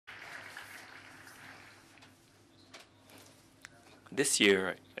This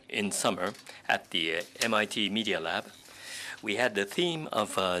year in summer at the MIT Media Lab, we had the theme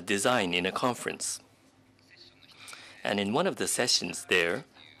of design in a conference. And in one of the sessions there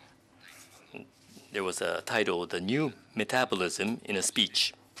was a title, The New Metabolism in a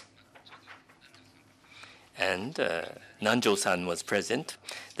Speech. And Nanjo-san was present.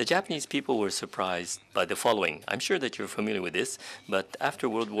 The Japanese people were surprised by the following. I'm sure that you're familiar with this, but after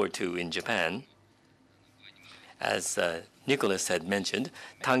World War II in Japan, as Nicholas had mentioned,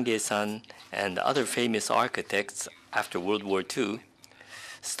 Tange-san and other famous architects after World War II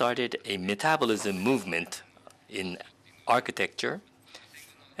started a metabolism movement in architecture,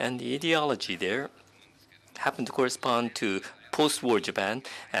 and the ideology there happened to correspond to post-war Japan,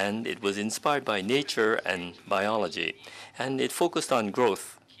 and it was inspired by nature and biology, and it focused on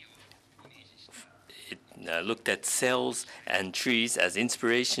growth. It looked at cells and trees as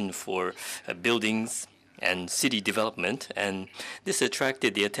inspiration for buildings and city development, and this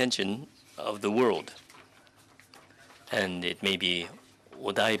attracted the attention of the world. And it may be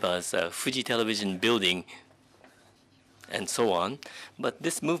Odaiba's Fuji Television building and so on, but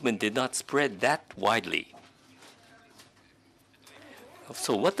this movement did not spread that widely.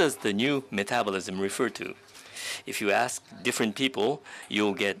 So what does the new metabolism refer to? If you ask different people,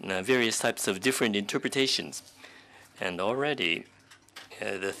 you'll get various types of different interpretations. And already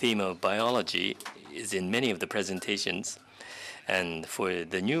the theme of biology is in many of the presentations. And for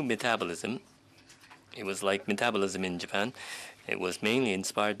the new metabolism, it was like metabolism in Japan. It was mainly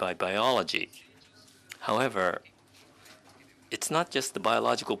inspired by biology. However, it's not just the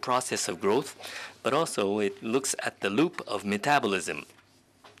biological process of growth, but also it looks at the loop of metabolism.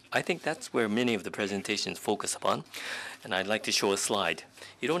 I think that's where many of the presentations focus upon, and I'd like to show a slide.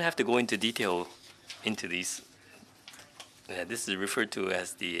 You don't have to go into detail into these. This is referred to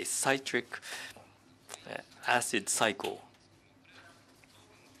as the citric acid cycle.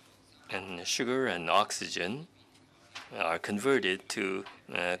 And sugar and oxygen are converted to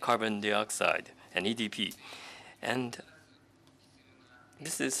carbon dioxide and EDP. And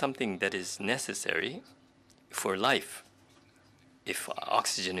this is something that is necessary for life if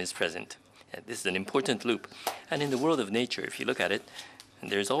oxygen is present. This is an important loop. And in the world of nature, if you look at it,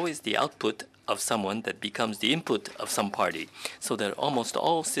 there's always the output of someone that becomes the input of some party, so that almost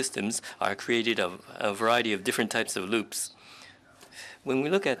all systems are created of a variety of different types of loops. When we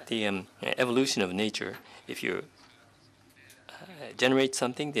look at the evolution of nature, if you generate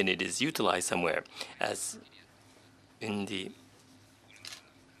something, then it is utilized somewhere. As in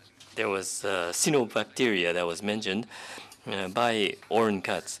there was cyanobacteria that was mentioned by Orrin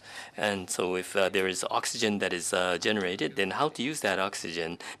Katz. And so if there is oxygen that is generated, then how to use that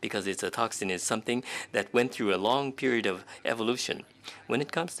oxygen, because it's a toxin, is something that went through a long period of evolution. When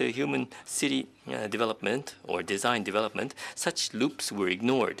it comes to human city development or design development, such loops were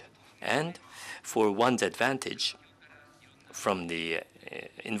ignored. And for one's advantage from the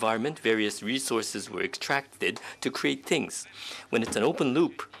environment, various resources were extracted to create things. When it's an open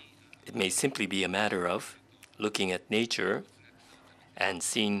loop, it may simply be a matter of looking at nature and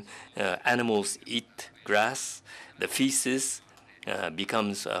seeing animals eat grass, the feces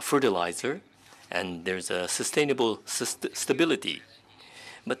becomes fertilizer, and there's a sustainable stability.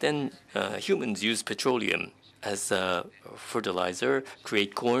 But then humans use petroleum as fertilizer,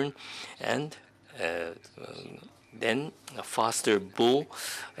 create corn, and then a foster bull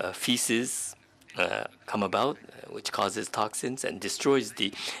feces come about, which causes toxins and destroys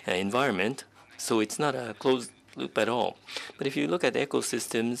the environment. So it's not a closed loop at all. But if you look at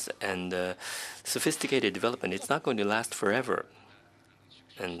ecosystems and sophisticated development, it's not going to last forever.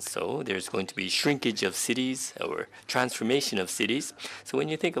 And so there's going to be shrinkage of cities or transformation of cities. So when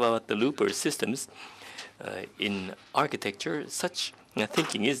you think about the loop or systems in architecture, such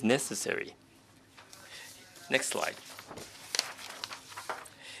thinking is necessary. Next slide.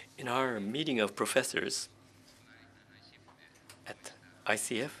 In our meeting of professors at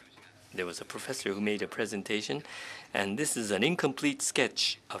ICF, there was a professor who made a presentation, and this is an incomplete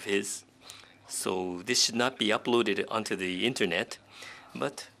sketch of his. So this should not be uploaded onto the internet,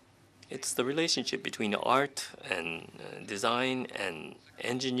 but it's the relationship between art and design and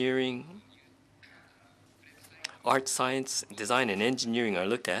engineering. Art, science, design, and engineering are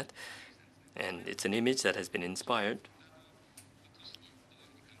looked at, and it's an image that has been inspired.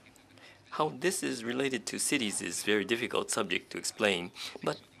 How this is related to cities is a very difficult subject to explain,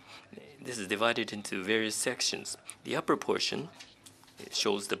 but this is divided into various sections. The upper portion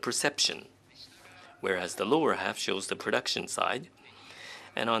shows the perception, whereas the lower half shows the production side.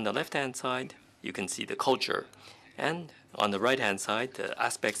 And on the left-hand side, you can see the culture. And on the right-hand side, the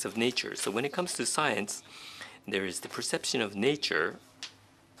aspects of nature. So when it comes to science, there is the perception of nature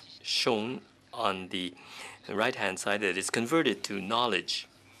shown on the right-hand side that is converted to knowledge.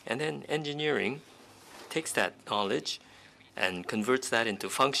 And then engineering takes that knowledge and converts that into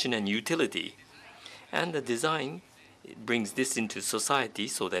function and utility. And the design brings this into society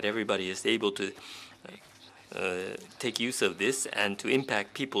so that everybody is able to take use of this and to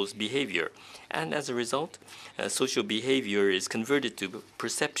impact people's behavior. And as a result, social behavior is converted to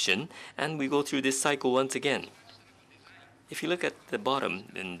perception, and we go through this cycle once again. If you look at the bottom,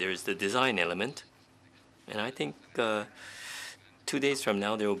 then there's the design element. And I think 2 days from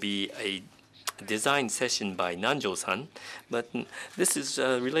now, there will be a design session by Nanjo-san. But this is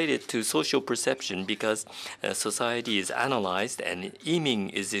related to social perception because society is analyzed and aiming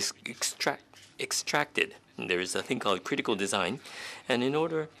is extracted. And there is a thing called critical design. And in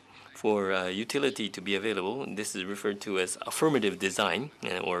order for utility to be available, this is referred to as affirmative design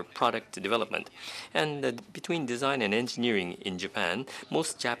or product development. And between design and engineering in Japan,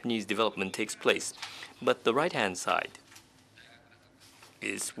 most Japanese development takes place. But the right-hand side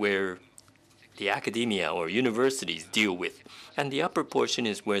is where the academia or universities deal with. And the upper portion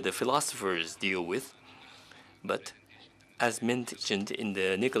is where the philosophers deal with. But as mentioned in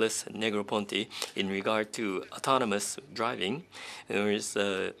the Nicholas Negroponte, in regard to autonomous driving, there is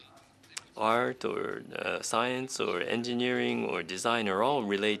art or science or engineering or design are all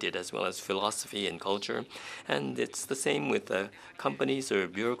related, as well as philosophy and culture. And it's the same with companies or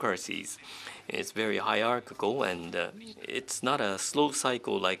bureaucracies. It's very hierarchical, and it's not a slow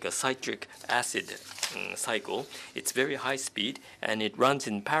cycle like a citric acid cycle. It's very high speed, and it runs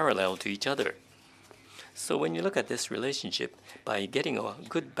in parallel to each other. So when you look at this relationship, by getting a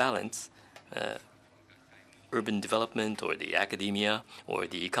good balance, urban development or the academia or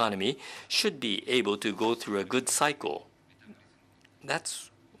the economy should be able to go through a good cycle. That's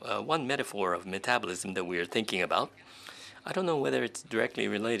one metaphor of metabolism that we are thinking about. I don't know whether it's directly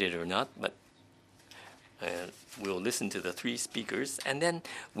related or not, but we'll listen to the three speakers, and then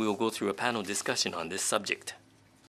we'll go through a panel discussion on this subject.